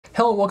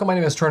Hello, welcome, my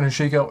name is Trenton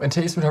Hoshiko. In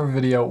today's photography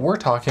video, we're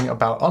talking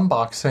about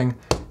unboxing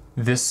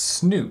this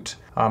snoot.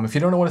 If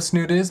you don't know what a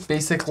snoot is,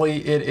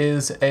 basically it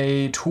is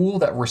a tool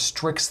that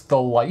restricts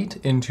the light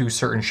into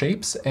certain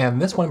shapes,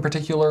 and this one in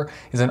particular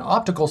is an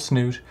optical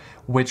snoot,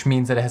 which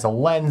means that it has a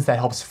lens that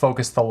helps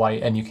focus the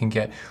light, and you can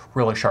get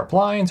really sharp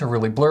lines or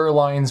really blurry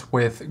lines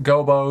with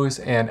gobos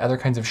and other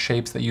kinds of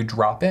shapes that you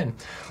drop in.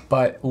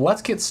 But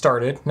let's get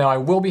started. Now, I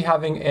will be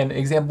having an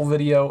example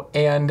video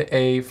and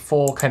a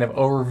full kind of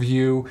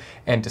overview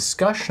and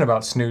discussion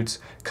about snoots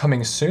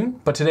coming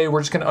soon, but today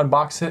we're just going to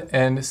unbox it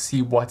and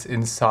see what's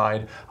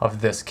inside of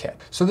this kit.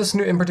 So this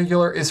snoot in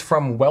particular is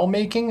from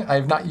Wellmaking.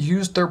 I've not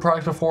used their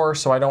product before,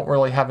 so I don't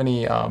really have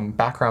any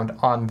background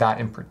on that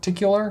in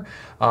particular.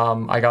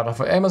 I got it off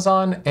of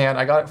Amazon, and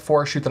I got it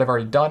for a shoot that I've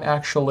already done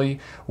actually,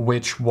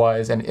 which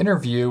was an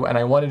interview, and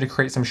I wanted to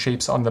create some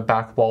shapes on the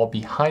back wall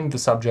behind the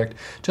subject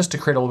just to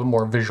create a little bit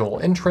more visual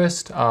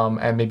interest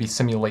and maybe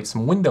simulate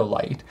some window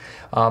light.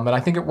 And I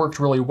think it worked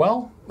really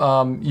well.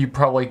 You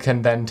probably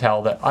can then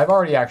tell that I've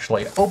already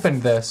actually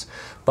opened this,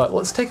 but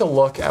let's take a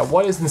look at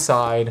what is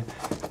inside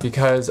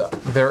because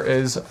there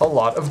is a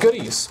lot of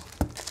goodies.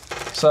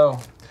 So,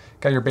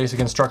 got your basic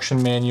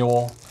instruction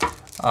manual.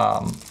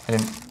 I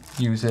didn't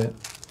use it,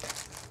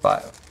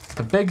 but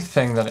the big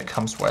thing that it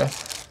comes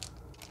with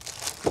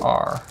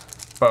are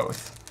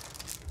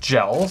both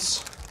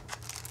gels,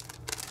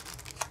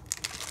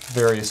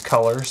 various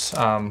colors,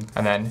 and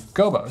then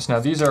gobos. Now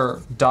these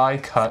are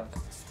die-cut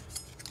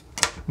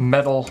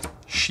metal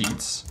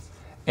sheets,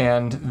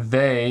 and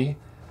they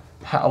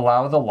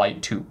allow the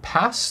light to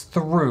pass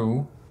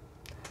through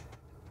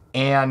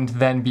and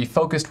then be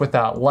focused with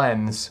that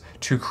lens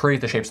to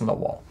create the shapes on the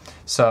wall.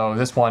 So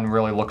this one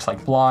really looks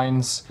like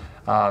blinds.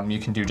 You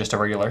can do just a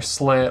regular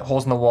slit,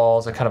 holes in the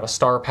walls, a kind of a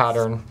star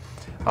pattern.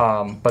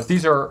 But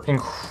these are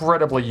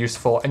incredibly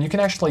useful, and you can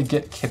actually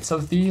get kits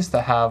of these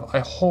that have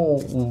a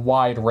whole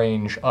wide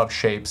range of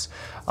shapes.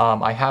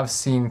 I have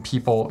seen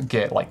people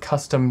get like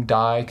custom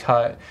die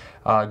cut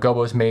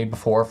gobos made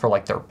before for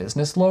like their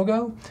business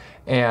logo,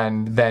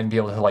 and then be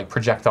able to like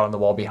project that on the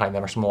wall behind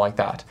them or something like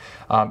that.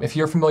 If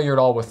you're familiar at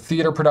all with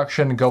theater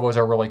production, gobos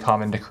are really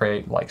common to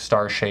create like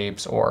star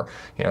shapes or,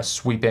 you know,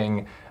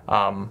 sweeping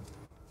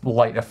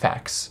light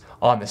effects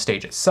on the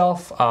stage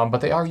itself,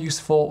 but they are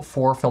useful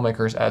for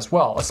filmmakers as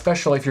well,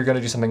 especially if you're going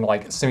to do something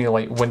like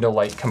simulate window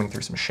light coming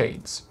through some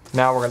shades.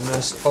 Now we're going to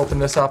just open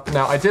this up.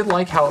 Now I did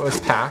like how it was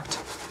packed.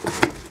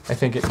 I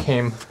think it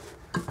came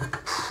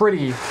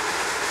pretty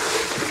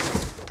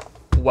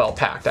well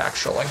packed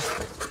actually.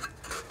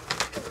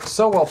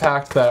 So well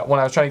packed that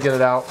when I was trying to get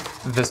it out,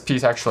 this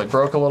piece actually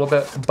broke a little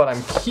bit, but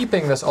I'm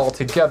keeping this all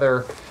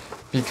together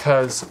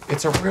because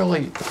it's a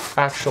really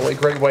actually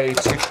great way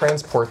to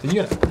transport the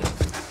unit.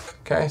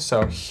 Okay,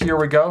 so here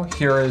we go.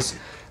 Here is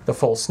the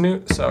full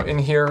snoot. So in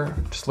here,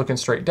 just looking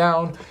straight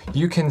down,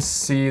 you can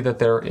see that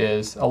there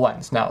is a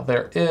lens. Now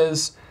there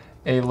is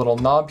a little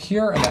knob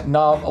here, and that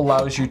knob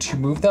allows you to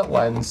move that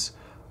lens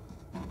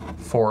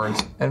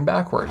forwards and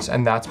backwards,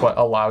 and that's what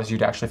allows you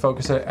to actually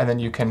focus it, and then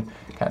you can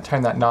kind of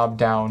turn that knob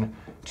down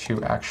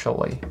to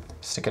actually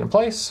stick it in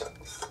place.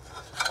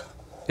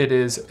 It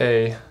is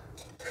a,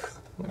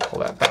 let me pull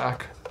that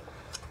back.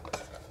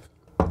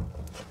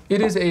 It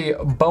is a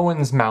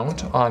Bowens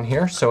mount on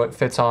here, so it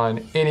fits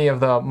on any of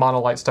the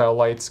monolight style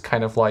lights,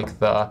 kind of like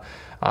the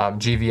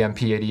GVM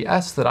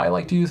P80S that I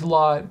like to use a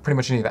lot. Pretty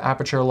much any of the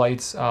aperture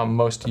lights,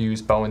 most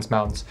use Bowens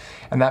mounts,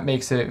 and that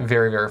makes it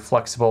very, very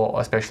flexible,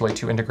 especially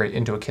to integrate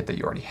into a kit that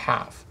you already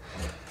have.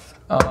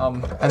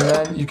 And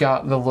then you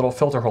got the little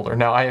filter holder.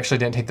 Now I actually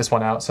didn't take this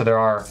one out, so there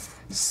are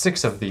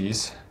 6 of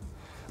these.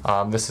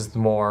 This is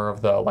more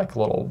of the like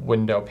little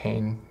window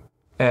pane,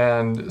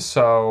 and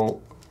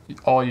so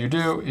all you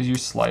do is you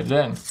slide it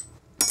in.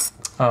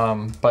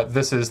 But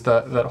this is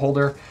that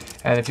holder,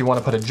 and if you want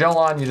to put a gel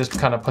on, you just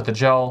kind of put the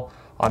gel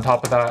on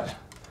top of that,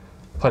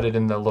 put it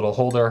in the little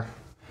holder,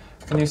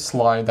 and you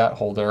slide that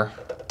holder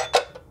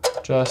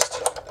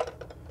just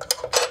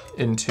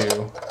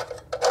into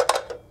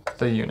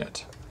the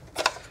unit.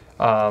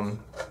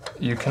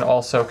 You can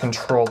also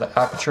control the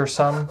aperture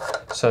some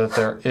so that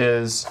there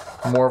is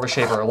more of a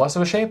shape or less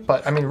of a shape,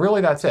 but I mean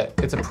really that's it.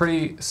 It's a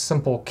pretty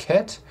simple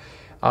kit.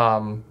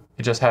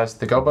 It just has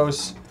the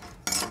gobos,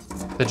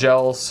 the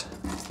gels,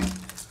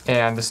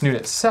 and the snoot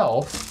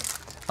itself,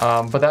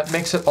 but that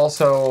makes it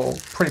also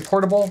pretty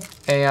portable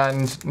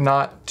and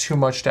not too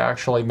much to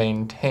actually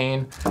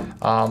maintain.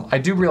 I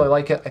do really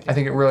like it. I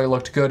think it really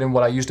looked good in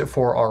what I used it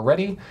for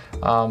already.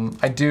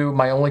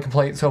 My only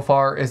complaint so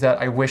far is that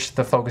I wish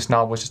the focus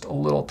knob was just a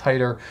little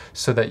tighter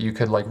so that you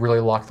could like really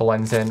lock the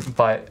lens in,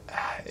 but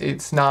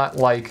it's not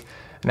like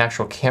an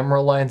actual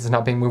camera lens. It's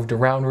not being moved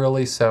around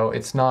really, so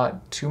it's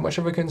not too much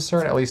of a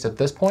concern, at least at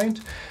this point.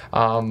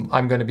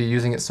 I'm going to be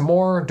using it some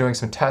more, doing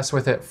some tests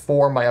with it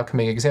for my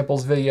upcoming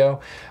examples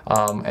video,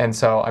 and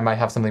so I might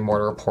have something more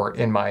to report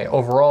in my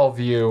overall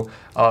view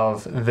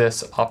of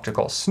this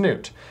optical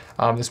snoot.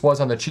 This was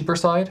on the cheaper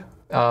side,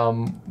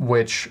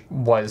 which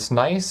was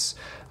nice.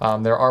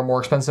 There are more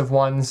expensive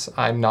ones.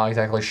 I'm not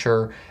exactly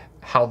sure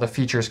how the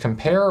features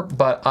compare,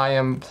 but I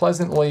am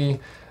pleasantly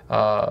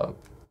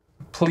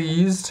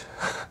pleased,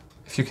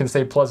 if you can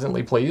say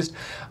pleasantly pleased,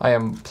 I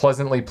am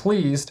pleasantly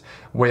pleased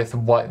with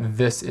what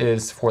this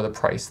is for the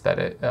price that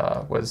it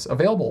was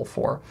available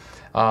for.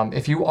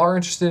 If you are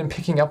interested in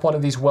picking up one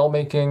of these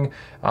Wellmaking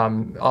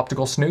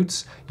optical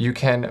snoots, you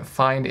can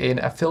find an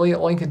affiliate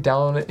link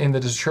down in the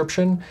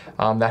description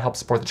that helps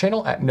support the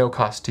channel at no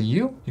cost to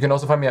you. You can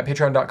also find me at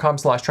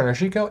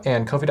patreon.com/TrentonHoshiko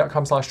and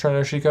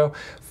ko-fi.com/TrentonHoshiko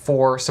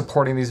for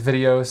supporting these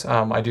videos.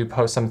 I do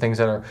post some things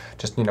that are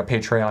just, you know,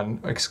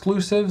 Patreon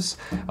exclusives,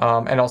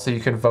 and also you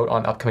can vote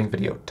on upcoming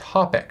video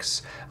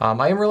topics.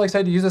 I am really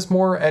excited to use this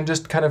more and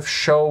just kind of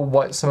show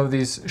what some of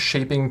these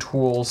shaping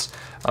tools,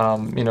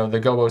 you know, the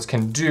gobos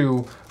can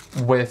do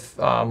with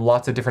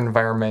lots of different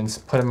environments,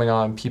 put them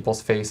on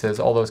people's faces,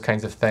 all those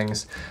kinds of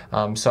things.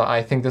 So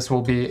I think this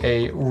will be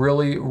a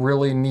really,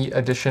 really neat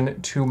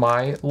addition to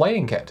my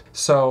lighting kit.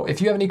 So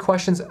if you have any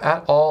questions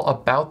at all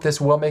about this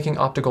Wellmaking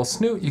optical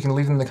snoot, you can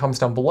leave them in the comments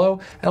down below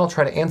and I'll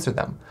try to answer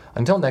them.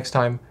 Until next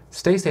time,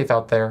 stay safe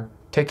out there,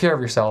 take care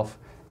of yourself,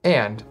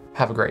 and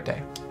have a great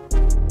day.